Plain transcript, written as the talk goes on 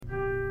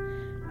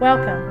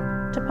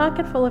Welcome to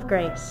Pocketful of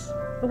Grace,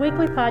 a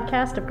weekly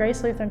podcast of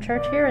Grace Lutheran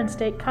Church here in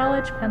State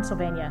College,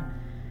 Pennsylvania.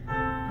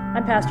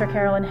 I'm Pastor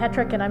Carolyn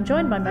Hetrick, and I'm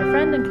joined by my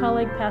friend and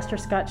colleague, Pastor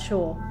Scott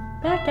Schul,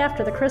 back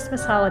after the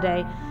Christmas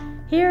holiday,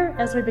 here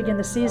as we begin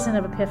the season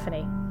of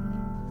Epiphany.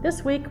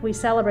 This week, we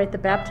celebrate the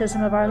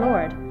baptism of our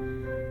Lord,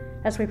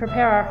 as we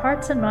prepare our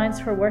hearts and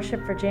minds for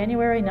worship for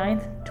January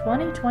 9th,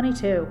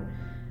 2022,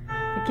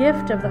 the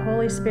gift of the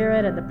Holy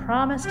Spirit and the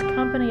promised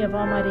company of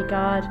Almighty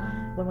God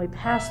when we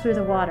pass through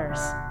the waters,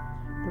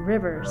 the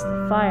rivers,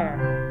 the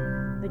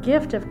fire, the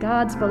gift of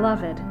God's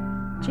beloved,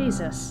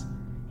 Jesus,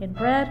 in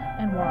bread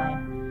and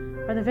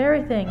wine, are the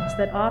very things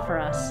that offer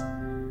us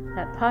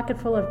that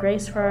pocketful of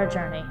grace for our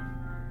journey.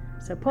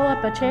 So pull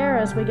up a chair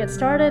as we get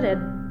started,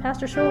 and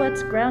Pastor Schul,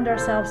 let's ground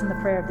ourselves in the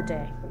prayer of the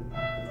day.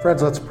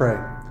 Friends, let's pray.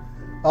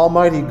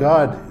 Almighty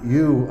God,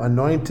 you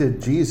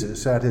anointed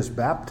Jesus at his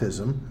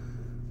baptism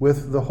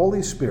with the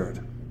Holy Spirit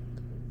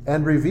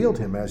and revealed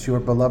him as your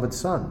beloved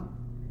Son.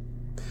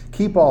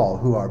 Keep all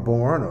who are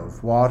born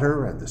of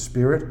water and the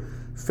Spirit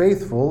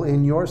faithful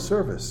in your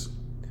service,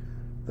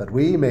 that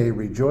we may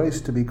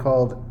rejoice to be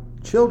called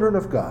children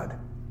of God,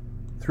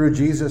 through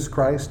Jesus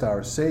Christ,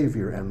 our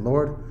Savior and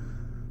Lord,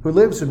 who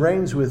lives and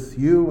reigns with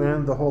you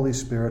and the Holy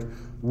Spirit,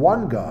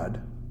 one God,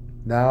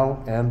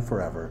 now and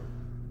forever.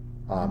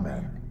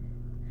 Amen.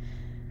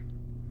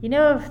 You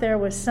know, if there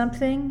was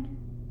something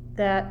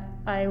that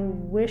I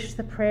wish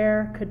the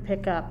prayer could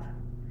pick up,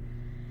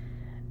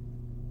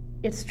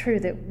 it's true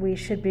that we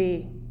should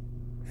be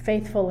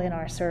faithful in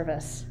our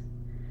service.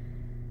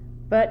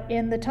 But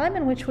in the time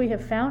in which we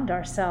have found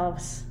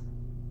ourselves,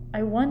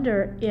 I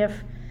wonder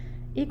if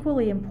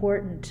equally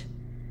important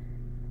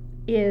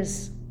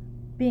is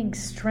being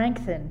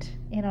strengthened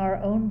in our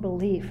own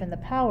belief in the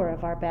power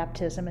of our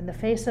baptism in the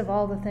face of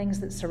all the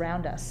things that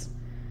surround us.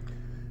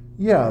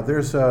 Yeah,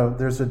 there's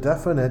a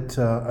definite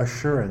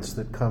assurance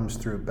that comes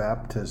through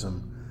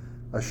baptism,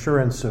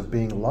 assurance of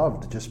being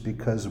loved just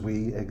because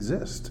we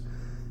exist.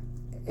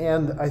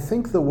 And I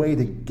think the way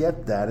to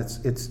get that,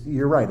 it's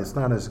you're right, it's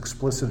not as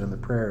explicit in the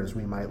prayer as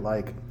we might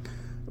like,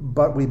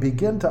 but we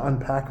begin to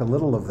unpack a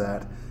little of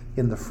that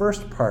in the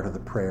first part of the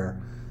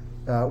prayer,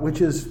 which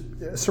is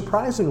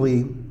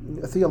surprisingly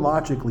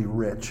theologically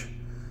rich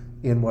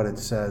in what it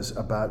says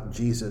about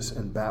Jesus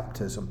and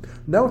baptism.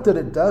 Note that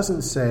it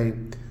doesn't say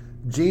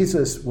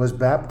Jesus was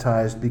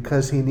baptized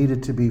because he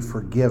needed to be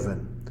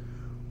forgiven,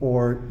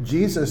 or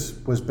Jesus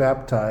was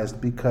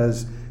baptized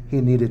because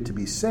he needed to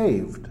be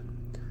saved.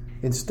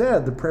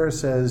 Instead, the prayer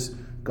says,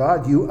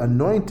 God, you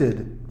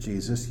anointed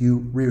Jesus,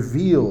 you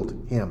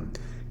revealed him.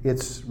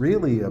 It's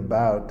really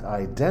about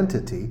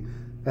identity,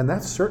 and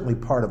that's certainly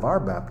part of our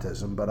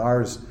baptism, but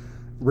ours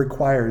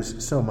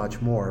requires so much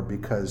more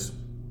because,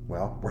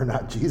 well, we're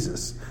not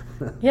Jesus.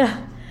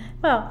 Yeah,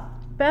 well,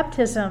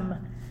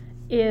 baptism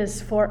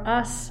is for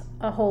us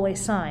a holy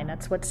sign.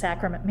 That's what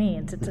sacrament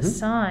means. It's a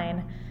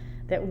sign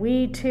that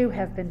we too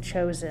have been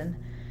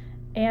chosen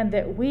and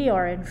that we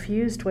are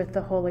infused with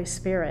the Holy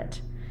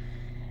Spirit.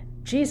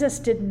 Jesus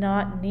did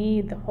not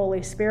need the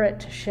Holy Spirit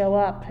to show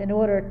up in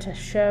order to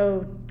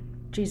show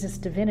Jesus'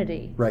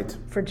 divinity. Right.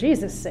 For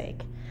Jesus'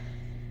 sake.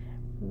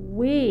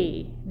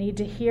 We need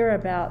to hear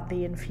about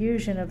the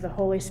infusion of the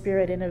Holy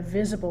Spirit in a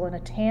visible and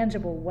a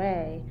tangible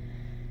way,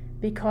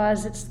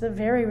 because it's the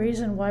very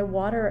reason why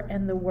water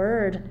and the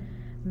Word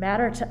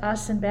matter to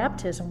us in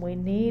baptism. We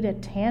need a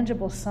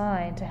tangible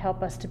sign to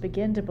help us to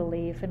begin to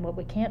believe in what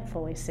we can't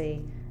fully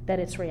see, that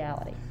it's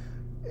reality.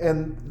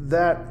 And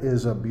that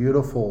is a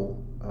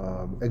beautiful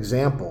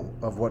example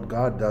of what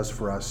God does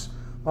for us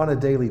on a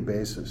daily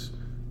basis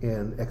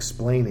in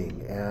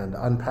explaining and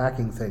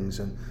unpacking things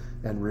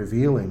and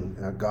revealing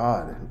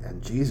God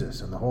and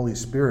Jesus and the Holy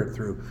Spirit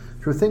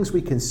through things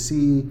we can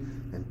see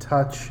and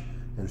touch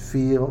and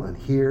feel and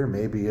hear.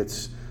 Maybe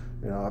it's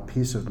a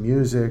piece of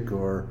music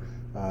or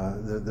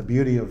the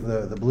beauty of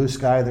the blue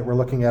sky that we're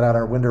looking at out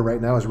our window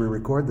right now as we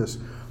record this.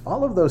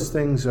 All of those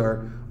things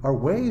are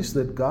ways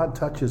that God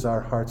touches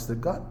our hearts that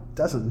God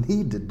doesn't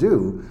need to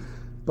do,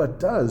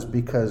 but does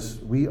because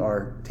we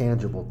are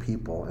tangible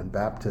people, and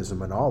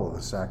baptism and all of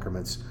the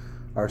sacraments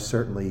are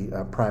certainly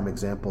prime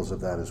examples of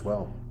that as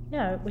well.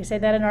 Yeah, we say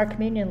that in our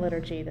communion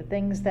liturgy, the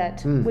things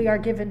that we are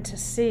given to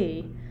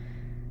see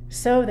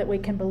so that we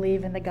can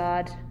believe in the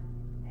God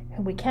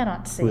whom we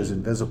cannot see. Who is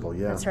invisible,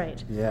 yeah. That's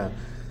right. Yeah.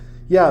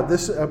 Yeah,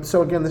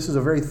 so again, this is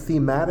a very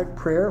thematic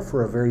prayer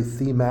for a very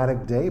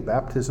thematic day,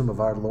 baptism of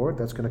our Lord.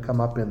 That's going to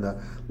come up in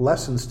the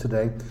lessons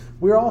today.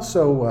 We're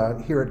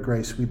also, here at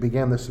Grace, we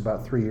began this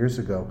about 3 years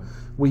ago.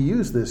 We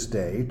use this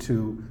day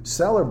to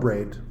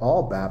celebrate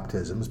all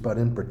baptisms, but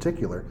in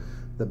particular,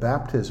 the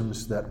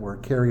baptisms that were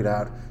carried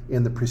out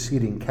in the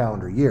preceding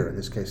calendar year, in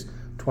this case,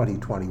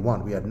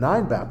 2021. We had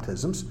 9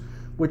 baptisms,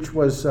 which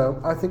was,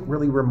 I think,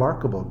 really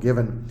remarkable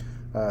given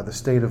the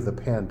state of the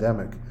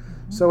pandemic.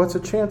 So it's a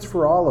chance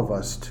for all of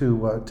us to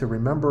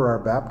remember our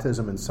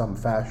baptism in some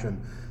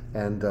fashion,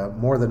 and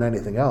more than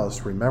anything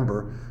else,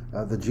 remember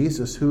the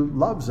Jesus who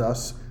loves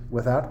us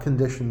without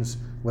conditions,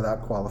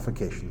 without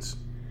qualifications.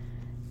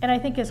 And I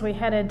think as we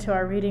head into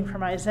our reading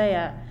from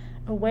Isaiah,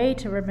 a way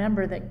to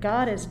remember that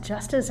God is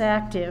just as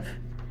active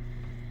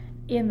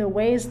in the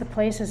ways, the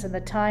places, and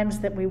the times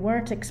that we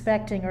weren't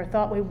expecting or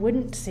thought we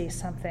wouldn't see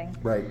something,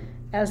 Right.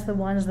 as the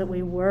ones that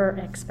we were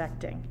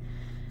expecting.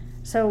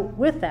 So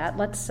with that,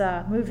 let's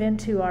move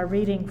into our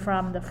reading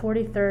from the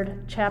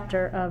 43rd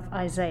chapter of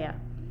Isaiah.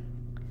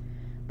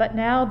 But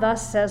now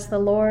thus says the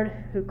Lord,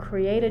 who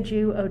created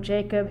you, O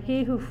Jacob,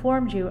 he who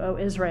formed you, O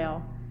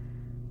Israel,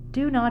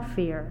 do not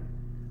fear,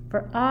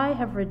 for I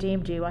have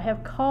redeemed you. I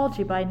have called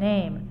you by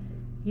name.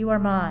 You are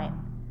mine.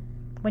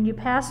 When you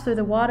pass through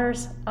the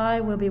waters, I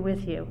will be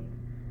with you.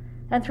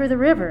 And through the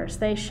rivers,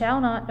 they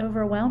shall not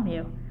overwhelm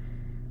you.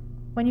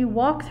 When you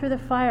walk through the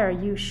fire,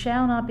 you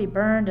shall not be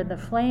burned, and the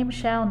flame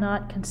shall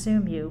not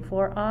consume you.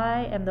 For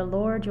I am the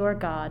Lord your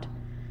God,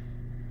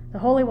 the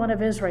Holy One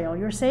of Israel,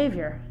 your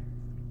Savior.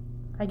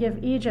 I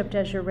give Egypt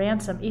as your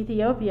ransom,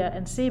 Ethiopia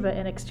and Seba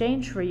in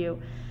exchange for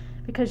you,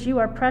 because you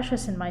are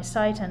precious in my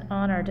sight and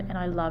honored, and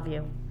I love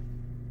you.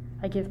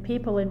 I give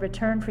people in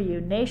return for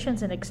you,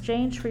 nations in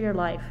exchange for your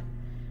life.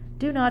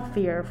 Do not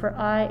fear, for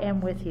I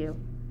am with you.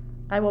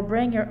 I will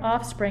bring your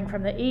offspring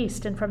from the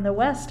east, and from the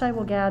west I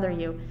will gather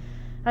you.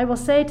 I will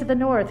say to the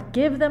north,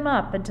 give them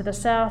up, and to the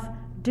south,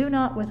 do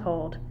not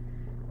withhold.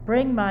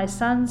 Bring my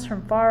sons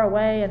from far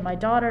away, and my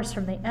daughters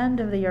from the end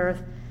of the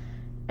earth,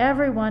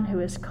 everyone who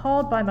is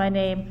called by my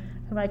name,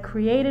 whom I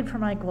created for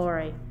my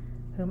glory,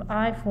 whom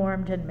I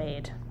formed and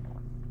made.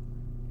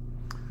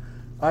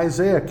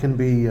 Isaiah can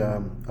be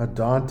a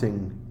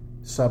daunting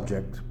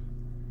subject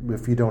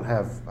if you don't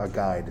have a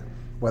guide,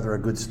 whether a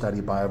good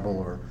study Bible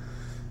or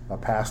a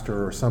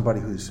pastor or somebody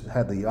who's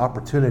had the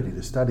opportunity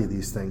to study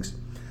these things.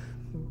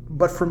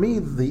 But for me,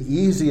 the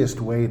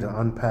easiest way to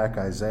unpack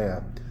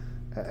Isaiah,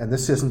 and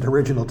this isn't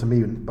original to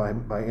me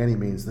by any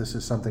means, this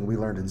is something we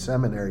learned in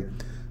seminary,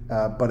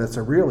 but it's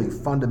a really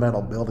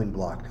fundamental building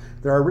block.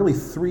 There are really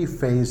three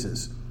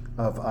phases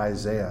of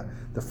Isaiah.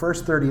 The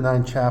first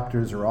 39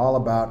 chapters are all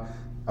about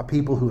a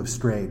people who have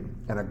strayed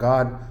and a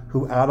God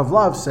who, out of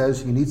love,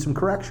 says you need some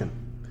correction.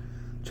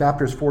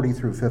 Chapters 40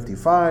 through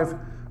 55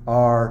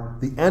 are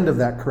the end of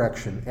that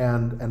correction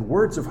and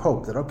words of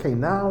hope that, okay,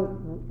 now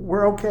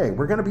we're okay.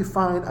 We're going to be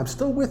fine. I'm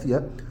still with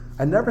you.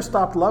 I never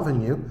stopped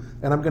loving you,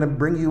 and I'm going to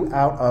bring you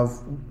out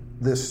of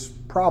this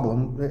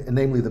problem,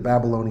 namely the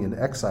Babylonian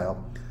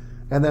exile.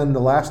 And then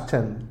the last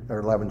 10 or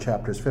 11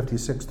 chapters,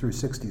 56 through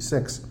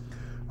 66,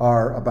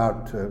 are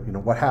about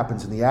what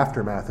happens in the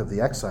aftermath of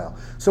the exile.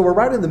 So we're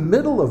right in the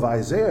middle of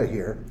Isaiah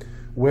here,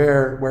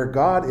 where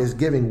God is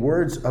giving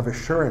words of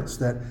assurance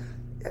that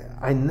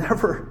I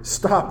never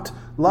stopped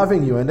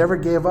loving you. I never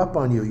gave up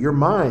on you. You're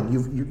mine.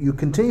 You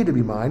continue to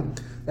be mine.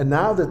 And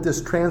now that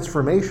this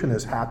transformation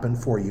has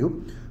happened for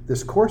you,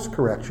 this course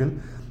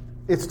correction,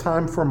 it's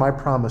time for my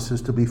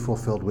promises to be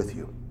fulfilled with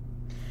you.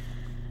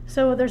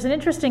 So there's an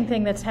interesting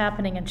thing that's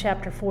happening in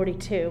chapter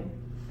 42.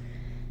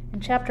 In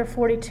chapter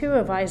 42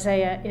 of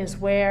Isaiah is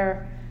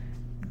where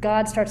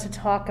God starts to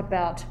talk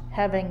about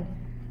having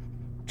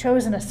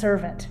chosen a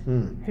servant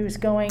who's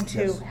going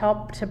to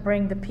help to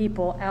bring the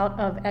people out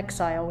of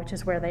exile, which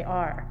is where they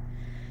are.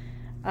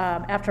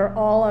 After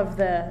all of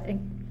the,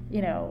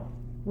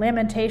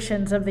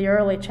 lamentations of the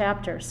early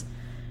chapters.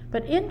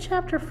 But in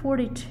chapter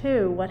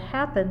 42, what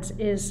happens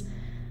is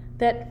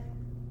that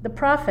the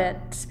prophet,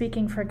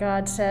 speaking for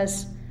God,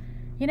 says,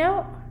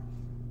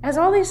 as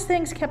all these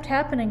things kept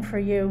happening for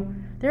you,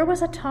 there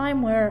was a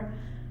time where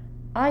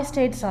I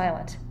stayed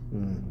silent.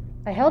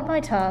 I held my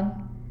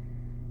tongue,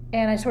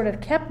 and I sort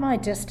of kept my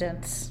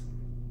distance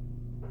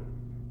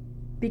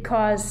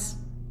because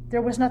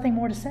there was nothing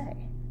more to say,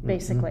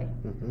 basically.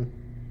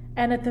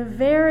 And at the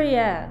very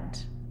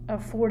end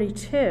of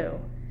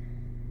 42,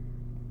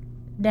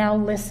 now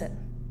listen.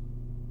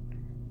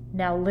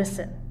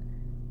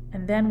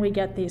 And then we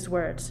get these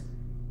words,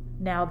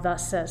 now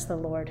thus says the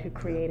Lord who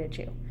created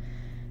you.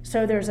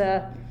 So there's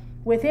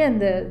within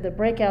the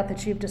breakout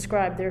that you've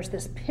described, there's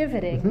this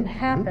pivoting that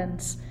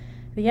happens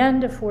the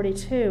end of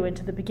 42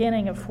 into the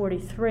beginning of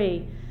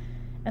 43.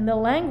 And the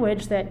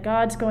language that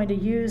God's going to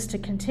use to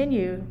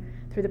continue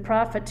through the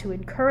prophet to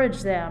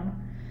encourage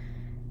them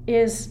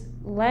is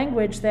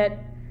language that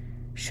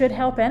should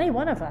help any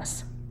one of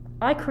us.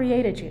 I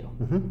created you.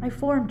 I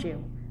formed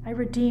you. I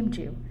redeemed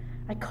you.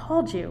 I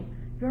called you.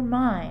 You're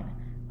mine.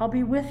 I'll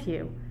be with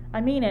you. I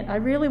mean it. I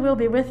really will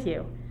be with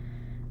you.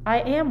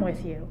 I am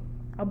with you.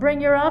 I'll bring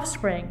your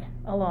offspring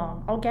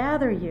along. I'll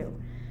gather you.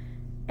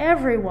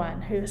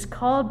 Everyone who's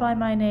called by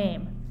my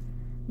name,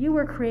 you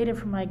were created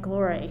for my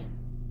glory.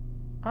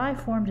 I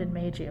formed and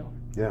made you.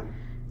 Yeah.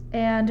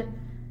 And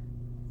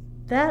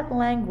that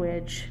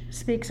language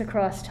speaks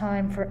across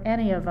time for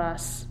any of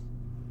us.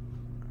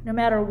 No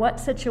matter what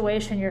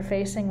situation you're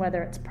facing,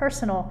 whether it's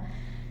personal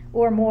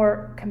or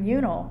more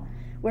communal,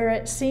 where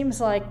it seems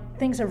like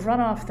things have run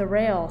off the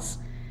rails,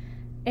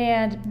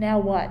 and now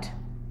what?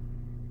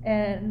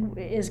 And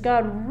is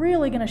God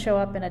really going to show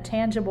up in a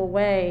tangible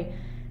way,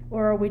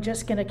 or are we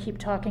just going to keep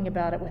talking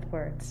about it with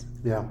words?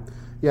 Yeah.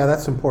 Yeah,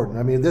 that's important.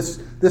 I mean,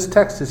 this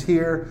text is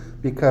here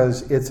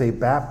because it's a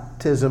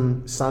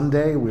baptism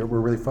Sunday. We're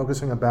really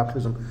focusing on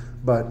baptism,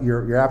 but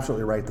you're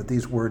absolutely right that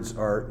these words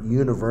are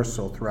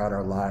universal throughout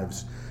our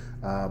lives.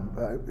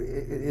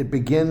 It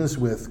begins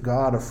with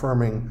God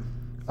affirming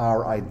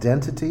our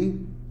identity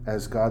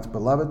as God's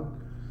beloved,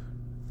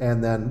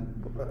 and then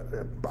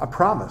a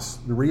promise,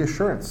 the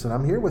reassurance that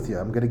I'm here with you.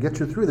 I'm going to get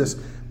you through this.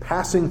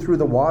 Passing through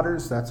the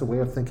waters, that's a way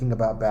of thinking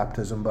about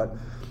baptism. But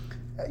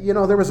you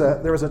know, there was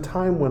a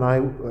time when I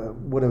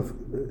would have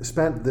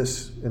spent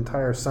this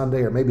entire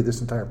Sunday, or maybe this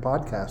entire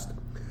podcast,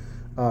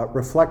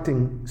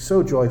 reflecting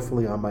so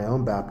joyfully on my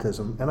own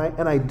baptism, and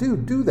I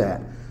do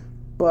that.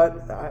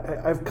 But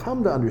I've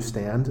come to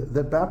understand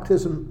that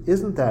baptism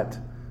isn't that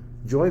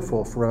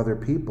joyful for other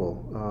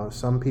people.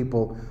 Some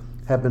people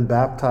have been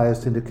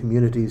baptized into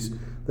communities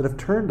that have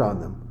turned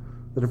on them,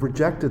 that have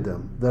rejected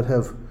them, that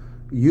have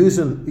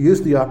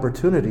used the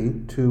opportunity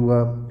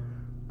to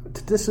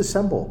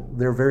disassemble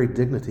their very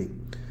dignity.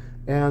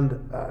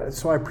 And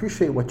so I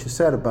appreciate what you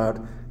said about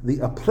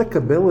the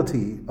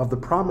applicability of the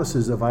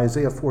promises of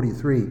Isaiah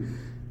 43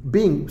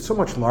 being so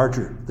much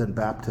larger than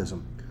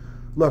baptism.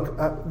 Look,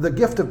 the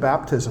gift of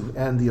baptism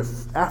and the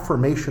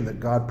affirmation that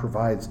God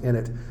provides in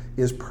it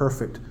is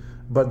perfect.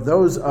 But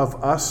those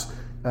of us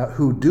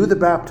who do the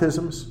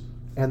baptisms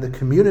and the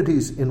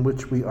communities in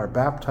which we are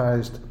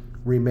baptized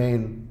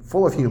remain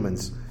full of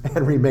humans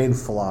and remain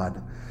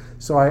flawed.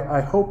 So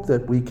I hope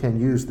that we can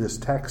use this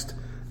text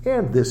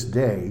and this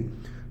day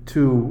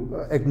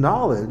to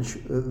acknowledge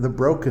the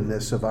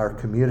brokenness of our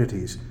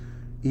communities,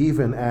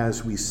 even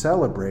as we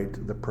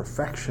celebrate the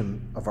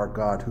perfection of our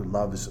God who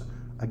loves,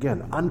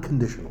 again,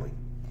 unconditionally.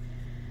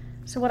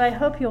 So what I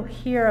hope you'll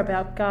hear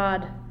about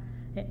God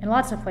in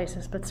lots of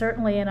places, but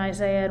certainly in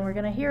Isaiah, and we're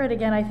going to hear it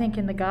again, I think,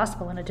 in the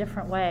gospel in a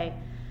different way,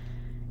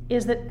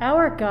 is that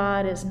our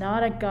God is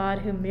not a God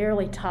who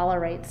merely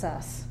tolerates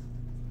us.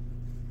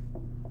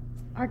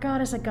 Our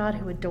God is a God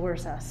who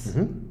adores us.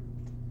 Mm-hmm.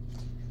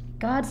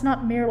 God's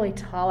not merely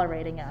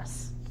tolerating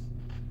us.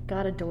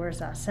 God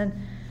adores us. And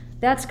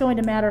that's going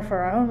to matter for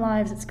our own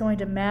lives. It's going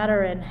to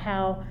matter in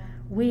how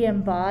we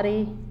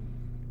embody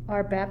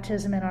our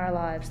baptism in our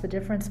lives, the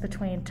difference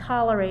between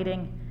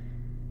tolerating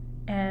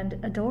and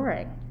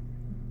adoring.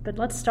 But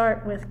let's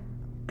start with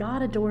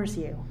God adores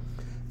you.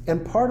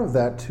 And part of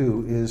that,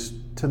 too, is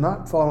to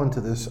not fall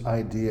into this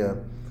idea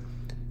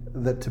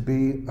that to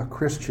be a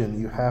Christian,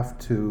 you have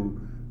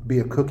to be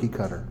a cookie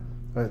cutter.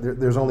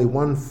 There's only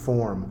one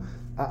form.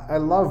 I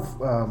love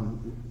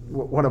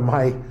one of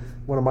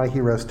my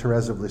heroes,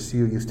 Therese of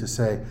Lisieux, used to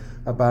say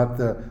about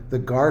the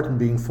garden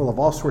being full of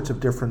all sorts of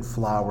different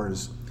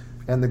flowers,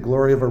 and the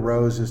glory of a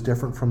rose is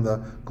different from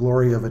the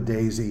glory of a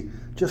daisy.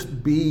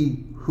 Just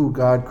be who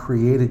God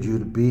created you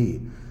to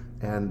be,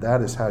 and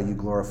that is how you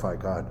glorify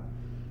God.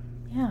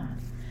 Yeah.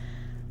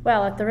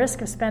 Well, at the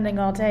risk of spending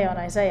all day on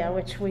Isaiah,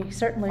 which we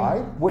certainly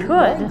wouldn't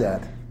mind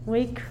that.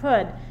 We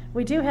could.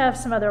 We do have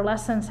some other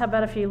lessons. How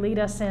about if you lead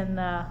us in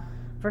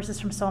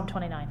verses from Psalm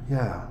 29?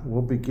 Yeah,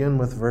 we'll begin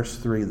with verse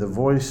 3. The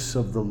voice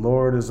of the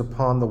Lord is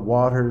upon the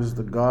waters.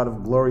 The God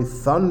of glory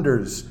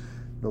thunders.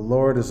 The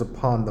Lord is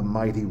upon the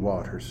mighty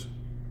waters.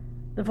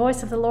 The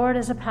voice of the Lord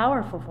is a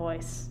powerful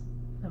voice.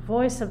 The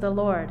voice of the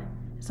Lord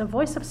is a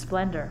voice of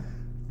splendor.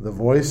 The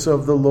voice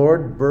of the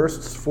Lord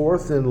bursts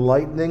forth in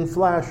lightning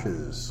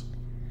flashes.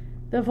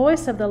 The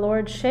voice of the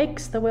Lord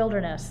shakes the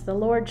wilderness. The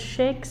Lord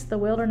shakes the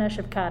wilderness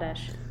of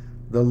Kadesh.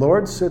 The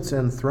Lord sits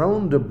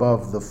enthroned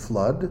above the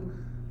flood.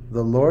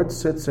 The Lord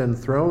sits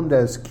enthroned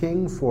as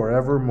king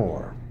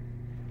forevermore.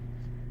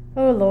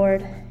 O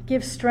Lord,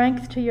 give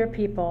strength to your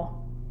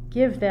people.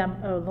 Give them,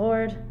 O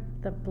Lord,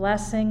 the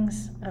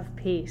blessings of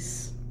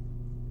peace.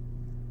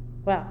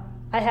 Well,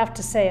 I have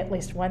to say at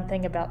least one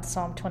thing about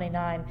Psalm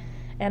 29.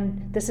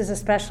 And this is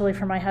especially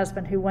for my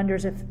husband, who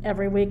wonders if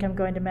every week I'm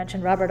going to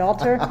mention Robert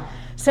Alter.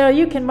 So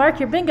you can mark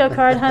your bingo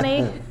card,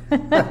 honey.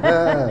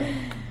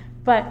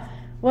 But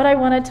what I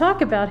want to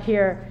talk about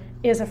here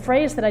is a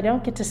phrase that I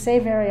don't get to say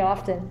very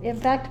often. In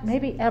fact,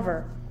 maybe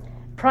ever.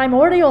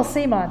 Primordial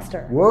sea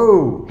monster.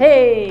 Whoa.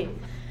 Hey.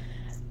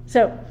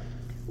 So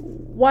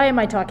why am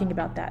I talking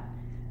about that?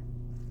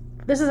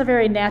 This is a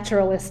very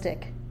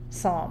naturalistic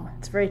psalm.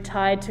 It's very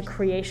tied to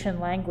creation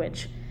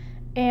language.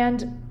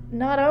 And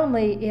not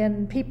only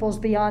in peoples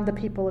beyond the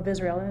people of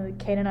Israel, and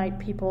the Canaanite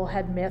people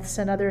had myths,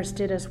 and others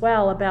did as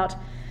well, about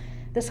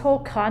this whole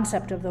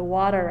concept of the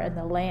water and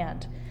the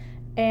land.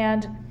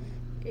 And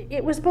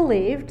it was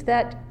believed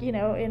that,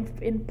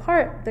 in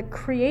part, the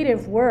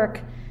creative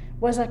work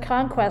was a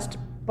conquest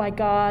by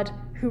God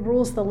who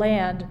rules the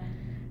land,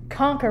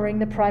 conquering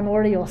the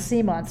primordial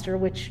sea monster,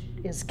 which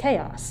is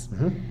chaos.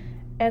 Mm-hmm.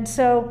 And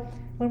so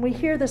when we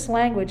hear this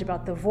language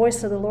about the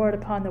voice of the Lord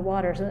upon the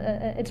waters,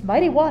 it's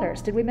mighty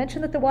waters. Did we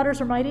mention that the waters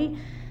are mighty?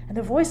 And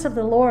the voice of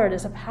the Lord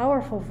is a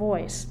powerful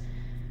voice.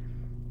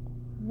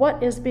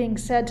 What is being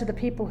said to the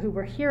people who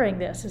were hearing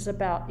this is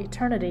about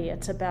eternity.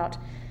 It's about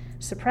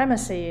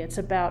supremacy. It's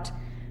about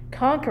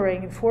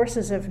conquering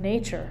forces of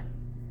nature.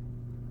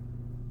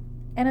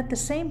 And at the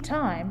same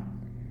time,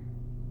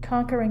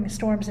 conquering the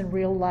storms in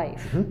real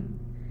life, Mm-hmm.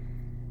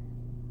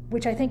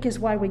 which I think is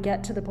why we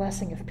get to the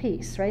blessing of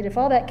peace, right? If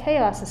all that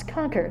chaos is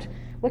conquered,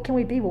 what can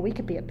we be? Well, we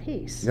could be at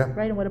peace, Yeah.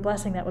 right? And what a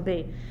blessing that would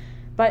be.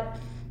 But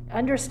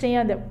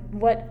understand that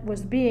what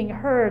was being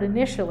heard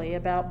initially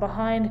about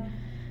behind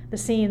the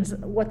scenes,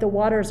 what the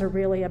waters are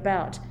really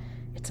about,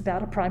 it's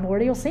about a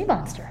primordial sea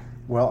monster.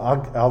 Well,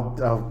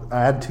 I'll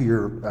add to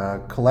your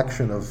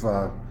collection of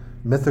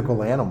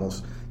mythical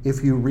animals.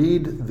 If you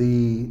read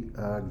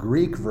the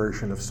Greek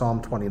version of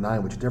Psalm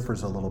 29, which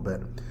differs a little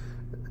bit,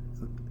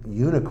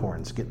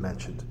 unicorns get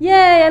mentioned.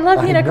 Yay, I love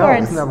I know,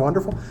 unicorns. isn't that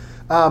wonderful?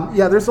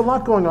 Yeah, there's a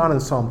lot going on in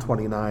Psalm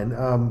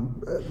 29.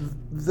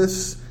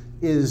 This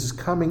is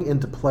coming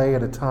into play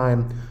at a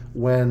time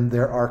when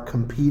there are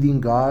competing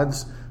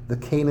gods. The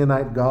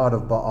Canaanite god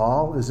of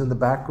Baal is in the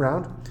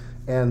background,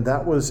 and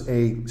that was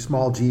a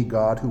small g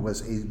god who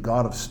was a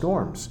god of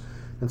storms.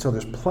 And so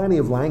there's plenty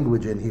of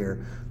language in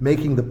here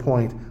making the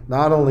point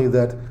not only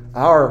that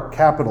our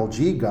capital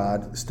G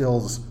God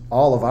stills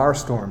all of our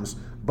storms,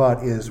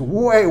 but is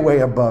way, way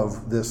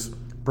above this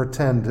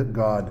pretend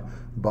god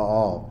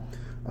Baal.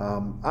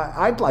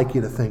 I'd like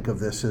you to think of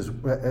this as,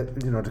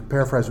 to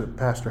paraphrase what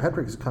Pastor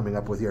Hedrick is coming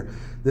up with here,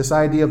 this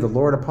idea of the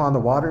Lord upon the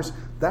waters,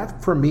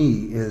 that for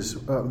me is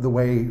the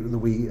way that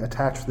we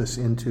attach this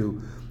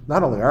into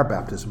not only our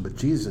baptism, but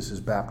Jesus'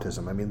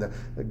 baptism. I mean,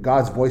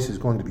 God's voice is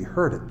going to be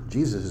heard at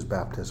Jesus'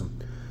 baptism.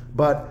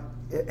 But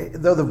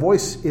though the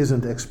voice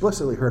isn't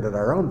explicitly heard at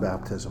our own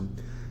baptism,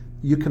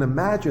 you can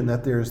imagine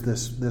that there's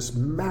this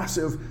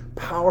massive,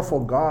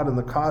 powerful God in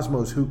the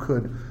cosmos who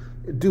could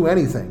do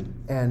anything,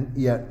 and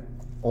yet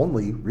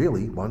only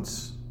really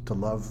wants to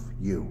love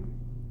you.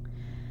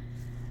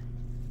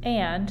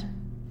 And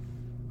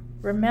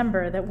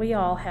remember that we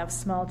all have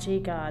small g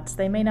gods.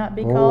 They may not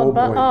be called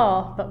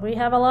Baal, but we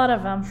have a lot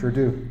of them. Sure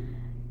do.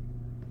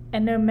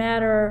 And no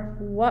matter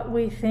what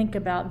we think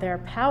about their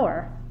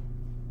power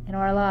in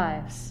our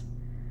lives,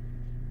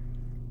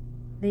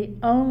 the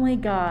only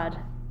God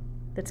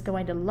that's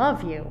going to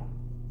love you,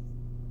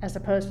 as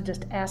opposed to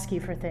just ask you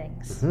for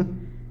things,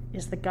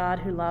 is the God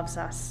who loves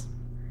us.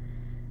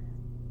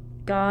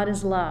 God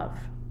is love.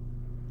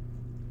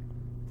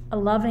 A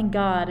loving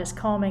God is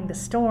calming the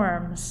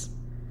storms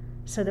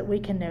so that we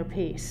can know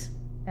peace.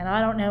 And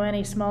I don't know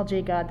any small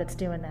g God that's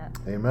doing that.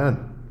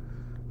 Amen.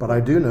 But I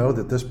do know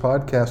that this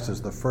podcast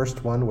is the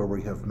first one where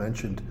we have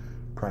mentioned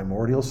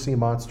primordial sea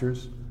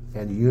monsters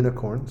and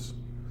unicorns.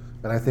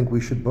 And I think we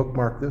should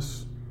bookmark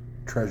this,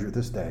 treasure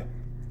this day.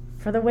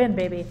 For the win,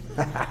 baby.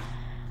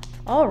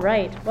 All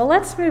right. Well,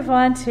 let's move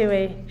on to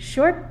a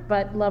short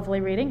but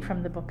lovely reading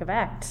from the book of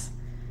Acts.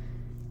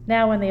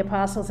 Now when the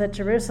apostles at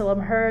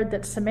Jerusalem heard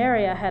that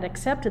Samaria had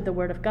accepted the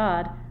word of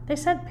God, they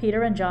sent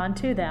Peter and John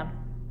to them.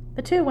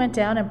 The two went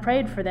down and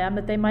prayed for them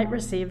that they might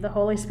receive the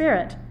Holy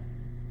Spirit.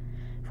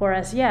 For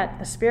as yet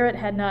the Spirit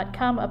had not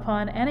come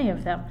upon any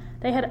of them.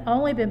 They had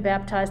only been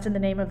baptized in the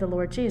name of the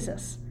Lord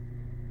Jesus.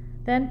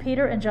 Then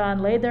Peter and John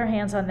laid their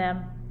hands on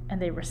them,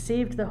 and they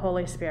received the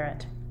Holy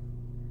Spirit.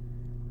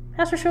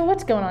 Pastor Schul,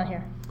 what's going on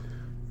here?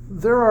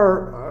 There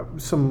are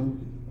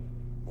some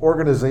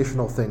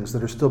organizational things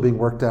that are still being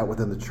worked out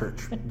within the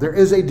church. There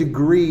is a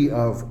degree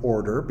of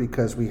order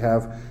because we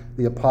have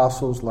the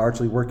apostles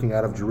largely working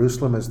out of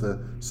Jerusalem as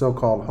the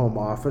so-called home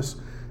office.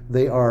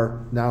 They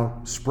are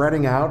now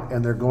spreading out,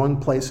 and they're going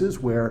places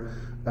where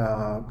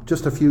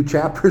just a few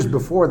chapters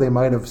before they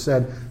might have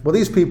said, well,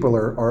 these people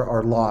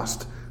are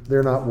lost.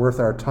 They're not worth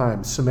our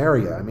time.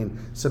 Samaria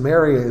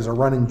is a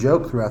running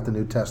joke throughout the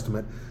New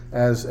Testament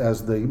as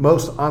the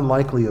most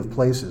unlikely of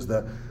places.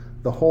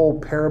 The whole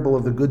parable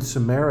of the Good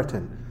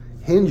Samaritan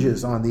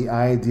hinges on the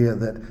idea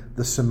that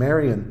the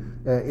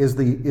Samaritan is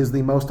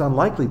the most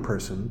unlikely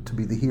person to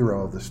be the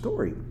hero of the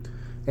story.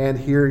 And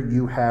here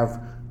you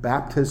have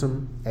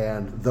baptism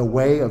and the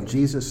way of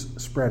Jesus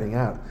spreading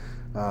out,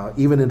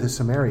 even into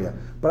Samaria.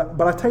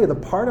 But I tell you, the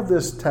part of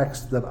this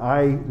text that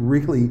I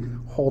really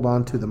hold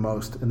on to the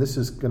most, and this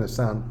is going to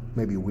sound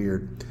maybe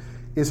weird,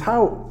 is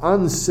how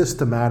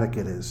unsystematic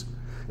it is.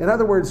 In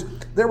other words,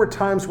 there were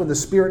times when the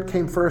Spirit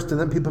came first and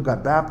then people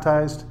got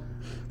baptized.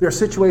 There are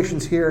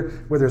situations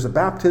here where there's a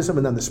baptism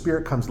and then the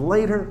Spirit comes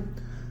later.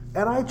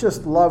 And I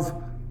just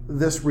love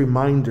this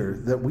reminder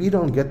that we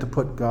don't get to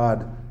put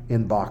God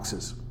in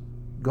boxes.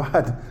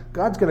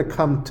 God's going to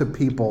come to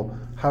people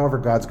however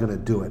God's going to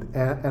do it.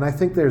 And I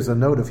think there's a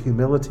note of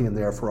humility in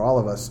there for all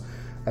of us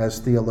as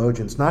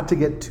theologians, not to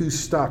get too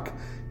stuck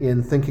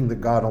in thinking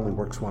that God only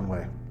works one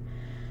way.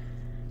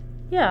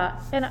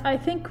 Yeah, and I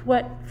think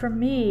what, for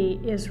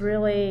me, is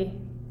really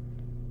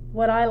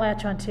what I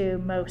latch onto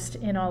most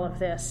in all of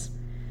this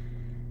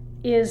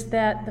is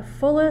that the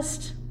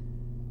fullest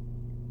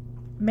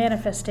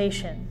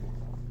manifestation,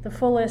 the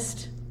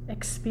fullest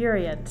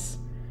experience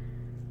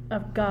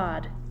of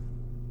God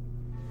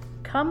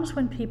comes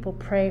when people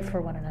pray for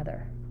one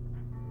another.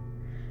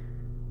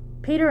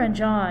 Peter and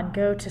John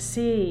go to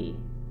see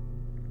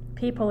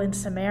people in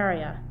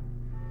Samaria,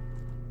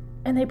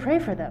 and they pray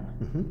for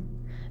them.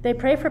 They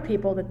pray for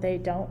people that they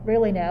don't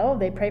really know.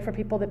 They pray for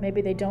people that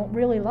maybe they don't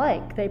really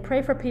like. They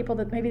pray for people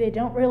that maybe they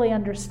don't really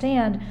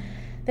understand.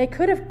 They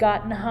could have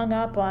gotten hung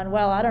up on,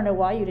 well, I don't know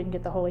why you didn't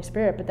get the Holy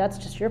Spirit, but that's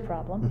just your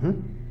problem.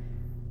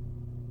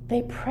 Mm-hmm.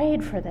 They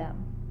prayed for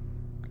them.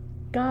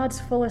 God's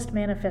fullest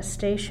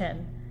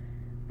manifestation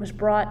was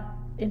brought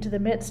into the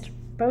midst,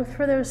 both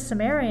for those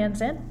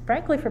Samaritans and,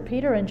 frankly, for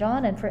Peter and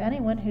John and for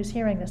anyone who's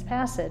hearing this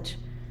passage.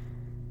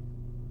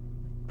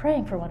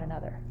 Praying for one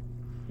another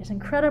is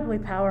incredibly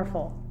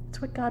powerful.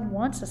 It's what God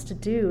wants us to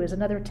do, is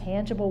another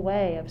tangible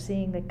way of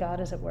seeing that God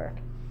is at work.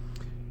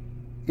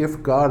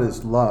 If God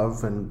is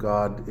love and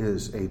God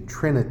is a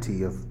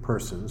trinity of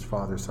persons,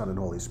 Father, Son, and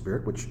Holy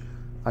Spirit, which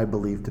I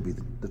believe to be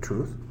the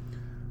truth,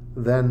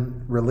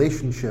 then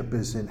relationship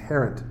is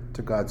inherent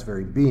to God's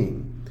very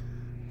being.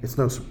 It's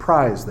no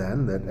surprise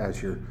then that,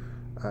 as you're,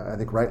 I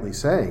think, rightly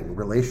saying,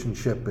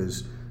 relationship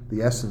is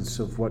the essence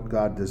of what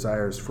God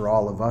desires for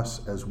all of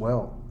us as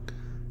well.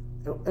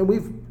 And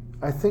we've,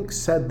 I think,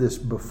 said this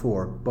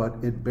before, but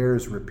it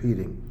bears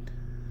repeating.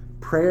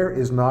 Prayer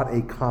is not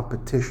a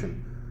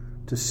competition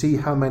to see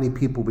how many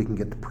people we can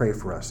get to pray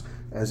for us,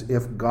 as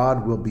if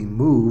God will be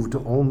moved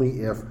only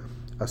if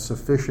a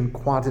sufficient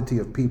quantity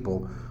of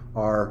people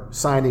are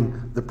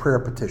signing the prayer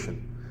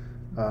petition.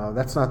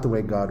 That's not the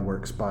way God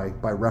works, by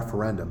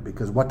referendum,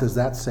 because what does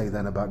that say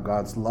then about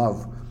God's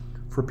love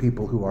for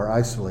people who are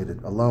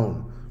isolated,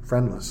 alone,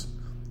 friendless?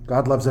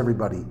 God loves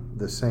everybody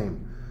the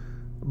same.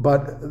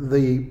 But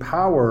the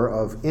power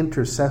of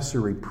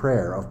intercessory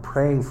prayer, of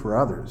praying for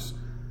others,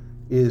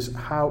 is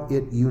how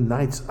it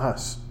unites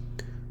us.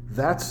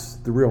 That's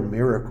the real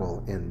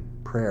miracle in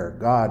prayer.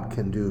 God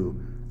can do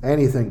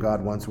anything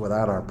God wants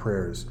without our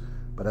prayers.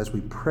 But as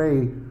we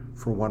pray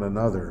for one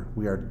another,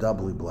 we are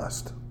doubly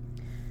blessed.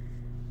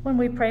 When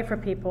we pray for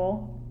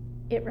people,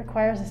 it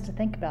requires us to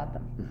think about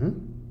them.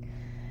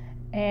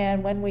 Mm-hmm.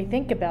 And when we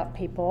think about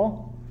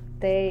people,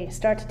 they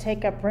start to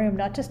take up room,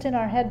 not just in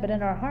our head, but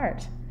in our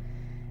heart.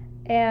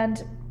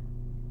 And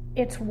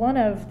it's one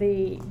of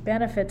the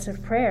benefits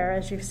of prayer,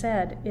 as you've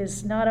said,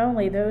 is not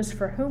only those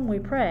for whom we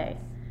pray,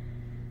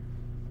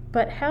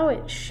 but how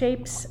it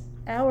shapes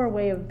our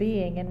way of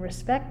being in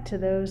respect to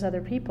those other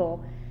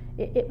people.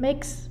 It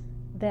makes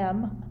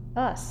them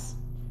us,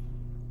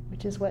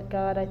 which is what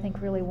God, I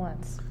think, really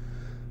wants.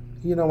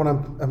 You know, when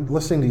I'm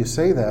listening to you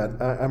say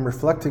that, I'm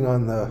reflecting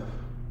on the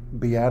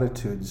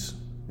Beatitudes.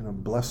 You know,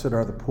 blessed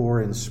are the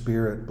poor in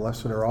spirit.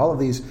 Blessed are all of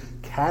these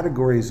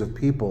categories of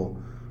people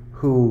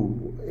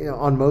who, you know,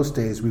 on most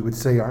days we would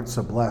say aren't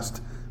so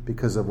blessed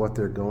because of what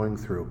they're going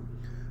through.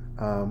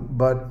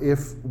 But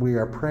if we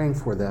are praying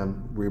for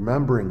them,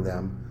 remembering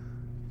them,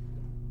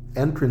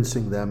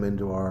 entrancing them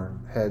into our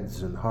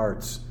heads and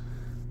hearts,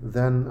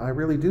 then I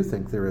really do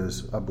think there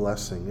is a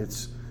blessing.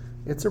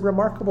 It's a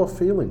remarkable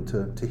feeling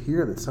to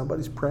hear that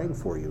somebody's praying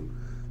for you.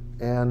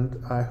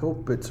 And I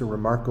hope it's a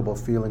remarkable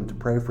feeling to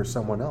pray for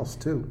someone else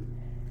too.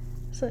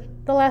 So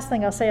the last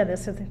thing I'll say on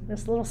this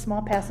little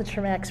small passage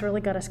from Acts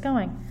really got us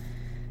going.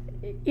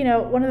 You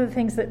know, one of the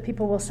things that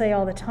people will say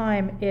all the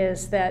time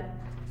is that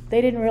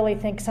they didn't really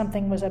think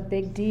something was a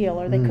big deal,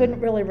 or they couldn't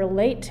really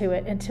relate to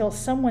it until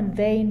someone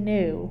they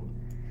knew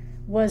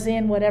was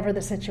in whatever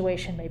the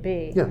situation may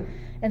be. Yeah.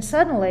 And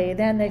suddenly,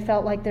 then they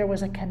felt like there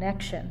was a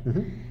connection.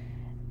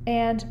 Mm-hmm.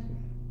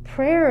 And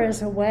prayer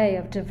is a way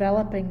of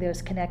developing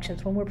those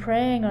connections. When we're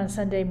praying on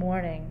Sunday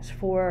mornings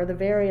for the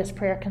various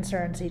prayer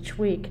concerns each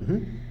week,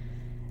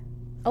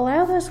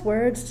 allow those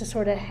words to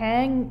sort of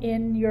hang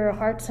in your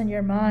hearts and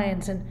your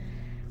minds. And,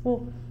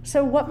 well,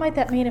 so what might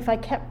that mean if I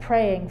kept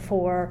praying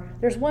for,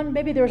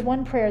 maybe there's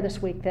one prayer this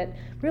week that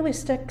really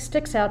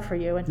sticks out for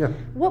you. And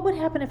what would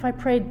happen if I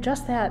prayed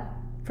just that,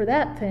 for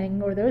that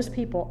thing or those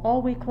people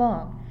all week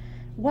long?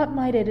 What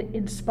might it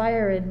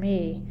inspire in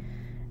me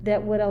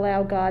that would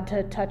allow God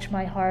to touch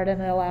my heart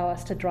and allow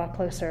us to draw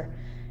closer?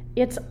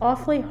 It's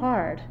awfully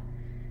hard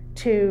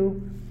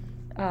to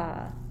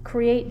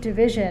create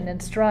division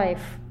and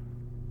strife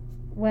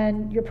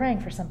when you're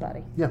praying for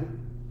somebody. Yeah.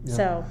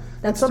 So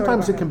and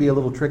sometimes it can be a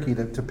little tricky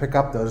to pick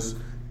up those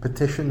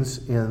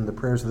petitions in the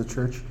prayers of the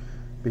church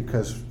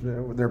because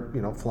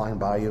they're flying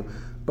by you.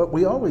 But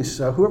we always,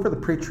 whoever the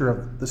preacher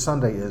of the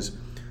Sunday is,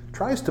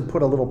 tries to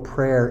put a little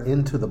prayer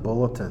into the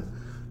bulletin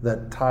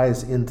that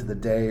ties into the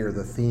day or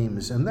the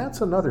themes, and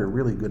that's another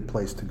really good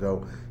place to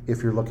go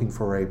if you're looking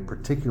for a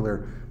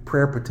particular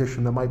prayer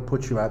petition that might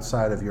put you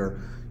outside of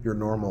your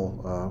normal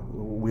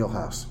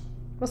wheelhouse.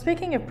 Well,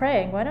 speaking of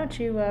praying, why don't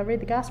you read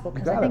the gospel?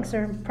 Because I think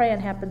some praying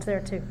happens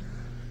there too.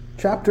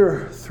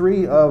 Chapter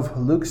 3 of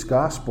Luke's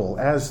Gospel.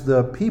 As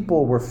the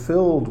people were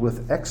filled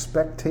with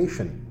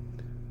expectation,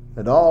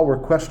 and all were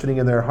questioning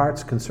in their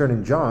hearts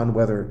concerning John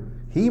whether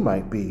he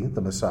might be the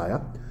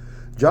Messiah,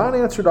 John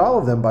answered all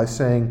of them by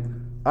saying,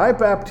 I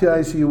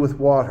baptize you with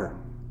water,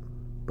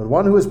 but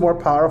one who is more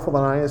powerful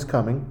than I is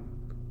coming.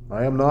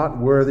 I am not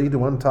worthy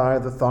to untie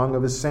the thong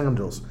of his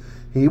sandals.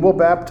 He will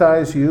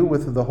baptize you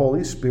with the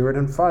Holy Spirit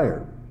and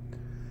fire.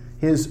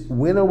 His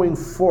winnowing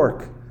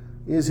fork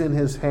is in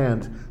his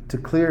hand to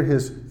clear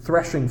his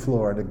threshing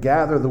floor, to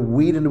gather the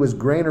wheat into his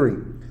granary.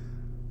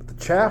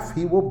 chaff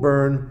he will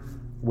burn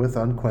with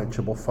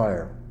unquenchable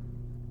fire.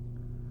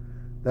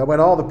 Now when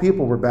all the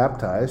people were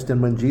baptized,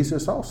 and when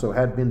Jesus also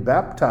had been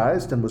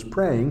baptized and was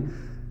praying,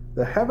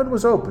 the heaven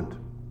was opened,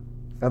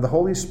 and the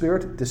Holy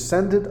Spirit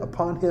descended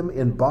upon him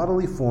in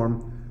bodily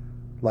form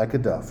like a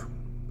dove.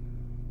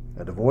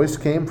 And a voice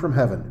came from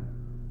heaven,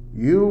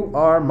 "You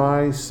are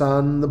my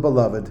Son, the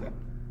beloved.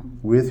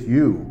 With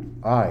you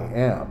I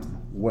am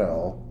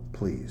well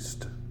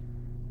pleased."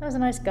 That was a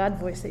nice God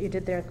voice that you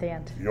did there at the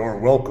end. You're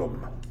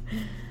welcome.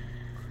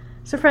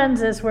 So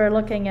friends, as we're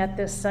looking at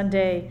this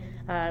Sunday,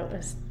 I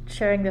was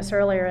sharing this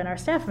earlier in our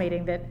staff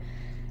meeting, that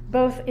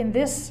both in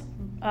this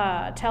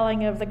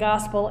telling of the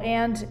gospel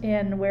and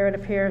in where it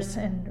appears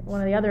in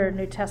one of the other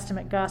New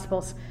Testament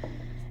gospels,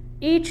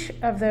 each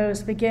of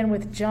those begin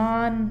with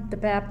John the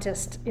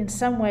Baptist in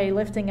some way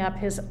lifting up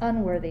his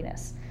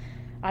unworthiness.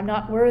 I'm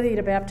not worthy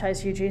to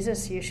baptize you,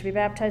 Jesus. You should be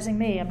baptizing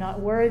me. I'm not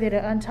worthy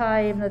to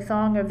untie even the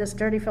thong of this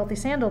dirty, filthy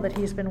sandal that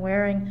he's been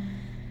wearing.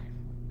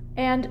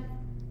 And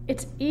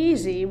it's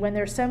easy when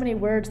there's so many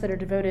words that are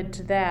devoted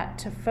to that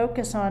to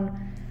focus on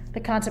the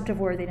concept of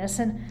worthiness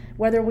and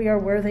whether we are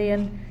worthy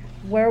and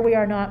where we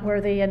are not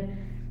worthy. And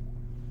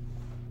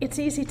it's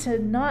easy to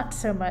not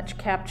so much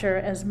capture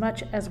as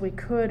much as we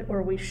could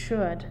or we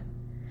should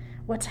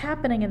what's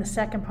happening in the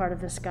second part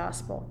of this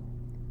gospel,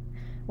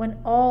 when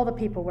all the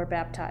people were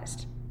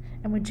baptized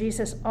and when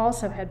Jesus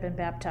also had been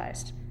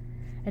baptized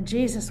and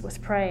Jesus was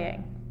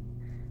praying.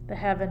 The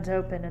heavens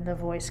open and the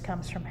voice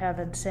comes from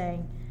heaven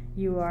saying,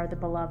 "You are the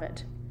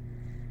beloved."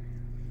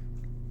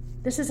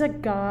 This is a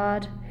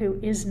God who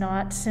is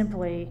not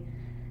simply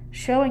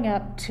showing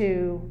up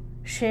to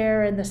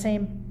share in the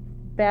same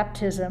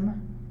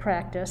baptism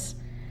practice.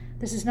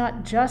 This is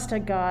not just a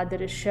God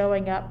that is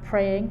showing up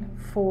praying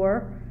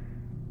for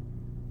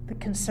the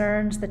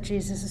concerns that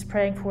Jesus is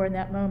praying for in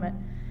that moment,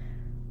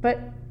 but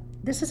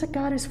this is a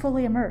God who's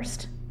fully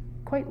immersed,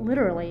 quite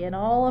literally, in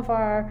all of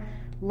our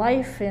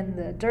life, in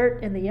the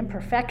dirt, in the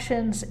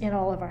imperfections, in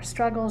all of our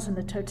struggles, in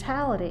the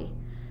totality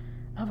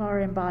of our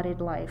embodied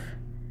life.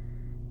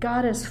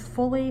 God is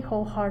fully,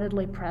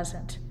 wholeheartedly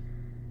present,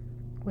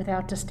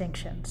 without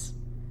distinctions.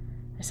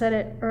 I said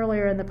it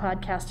earlier in the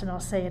podcast, and I'll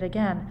say it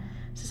again.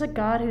 This is a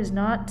God who's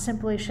not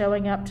simply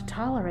showing up to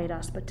tolerate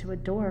us, but to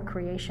adore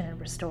creation and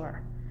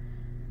restore.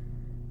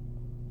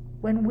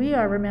 When we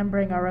are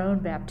remembering our own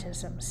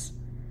baptisms,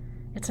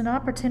 it's an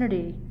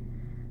opportunity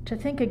to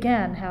think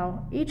again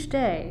how each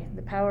day,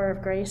 the power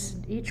of grace,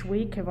 each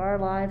week of our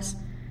lives,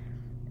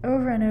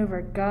 over and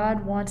over,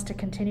 God wants to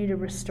continue to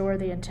restore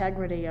the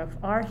integrity of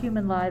our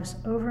human lives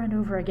over and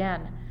over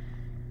again,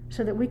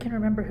 so that we can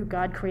remember who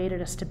God created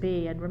us to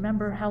be and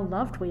remember how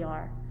loved we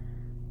are.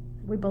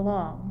 We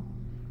belong.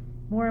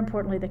 More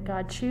importantly, that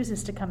God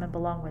chooses to come and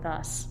belong with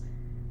us,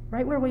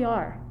 right where we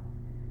are.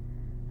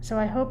 So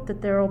I hope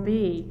that there will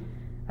be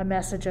a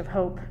message of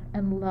hope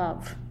and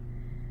love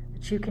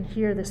that you can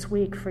hear this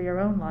week for your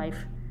own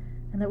life,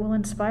 and that will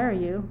inspire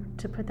you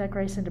to put that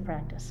grace into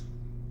practice.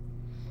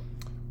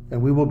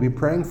 And we will be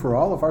praying for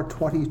all of our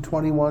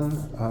 2021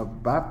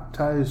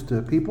 baptized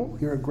people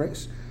here at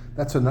Grace.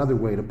 That's another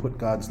way to put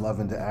God's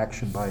love into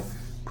action, by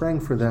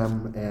praying for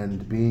them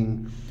and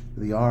being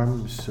the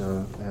arms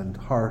and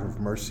heart of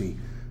mercy,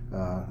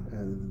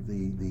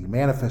 the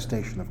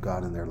manifestation of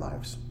God in their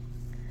lives.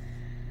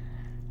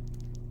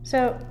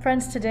 So,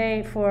 friends,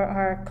 today for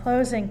our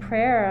closing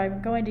prayer,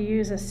 I'm going to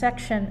use a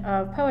section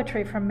of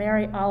poetry from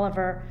Mary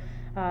Oliver.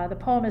 The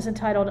poem is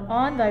entitled,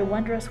 "On Thy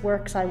Wondrous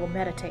Works I Will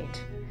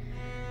Meditate."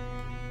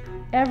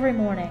 Every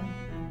morning,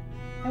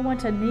 I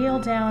want to kneel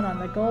down on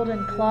the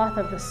golden cloth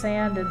of the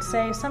sand and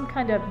say some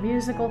kind of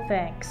musical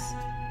thanks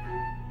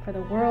for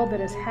the world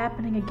that is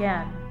happening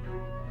again.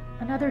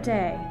 Another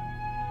day,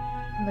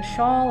 from the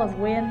shawl of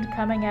wind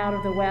coming out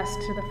of the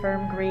west to the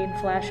firm green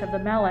flesh of the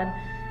melon,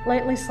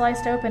 lately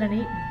sliced open and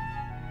eaten,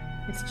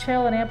 its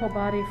chill and ample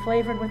body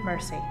flavored with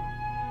mercy.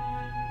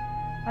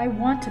 I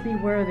want to be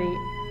worthy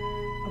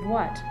of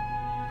what?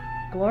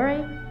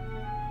 Glory?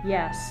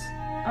 Yes,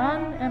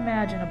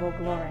 unimaginable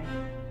glory.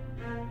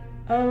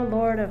 O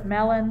Lord of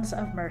melons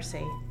of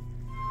mercy,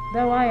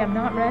 though I am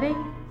not ready,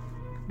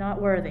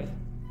 not worthy,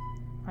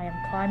 I am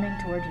climbing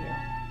toward you.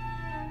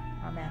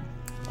 Amen.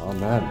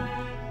 Amen.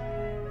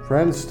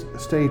 Friends,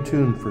 stay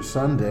tuned for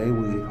Sunday.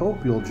 We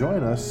hope you'll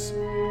join us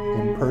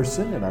in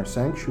person in our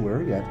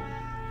sanctuary at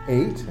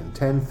 8 and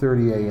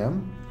 10:30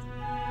 a.m.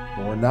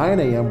 or 9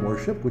 a.m.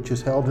 worship, which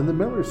is held in the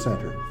Miller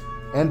Center.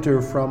 Enter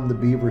from the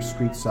Beaver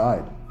Street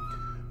side.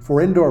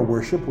 For indoor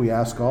worship, we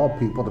ask all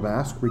people to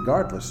mask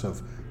regardless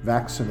of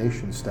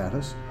vaccination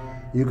status.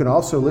 You can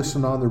also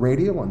listen on the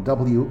radio on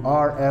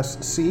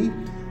WRSC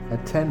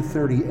at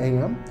 10:30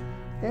 a.m.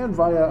 and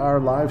via our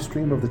live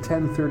stream of the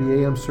 10:30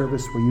 a.m.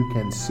 service, where you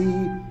can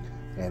see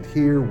and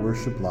hear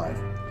worship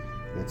live.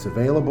 It's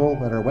available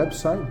at our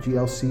website,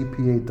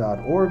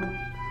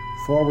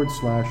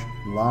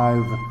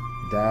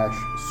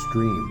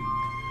 glcpa.org/live-stream.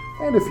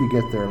 And if you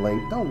get there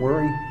late, don't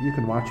worry, you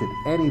can watch it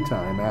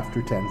anytime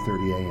after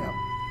 10:30 a.m.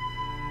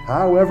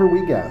 However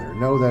we gather,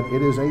 know that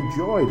it is a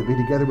joy to be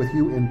together with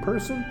you in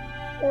person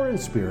or in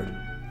spirit,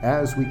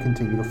 as we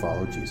continue to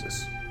follow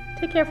Jesus.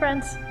 Take care,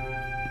 friends.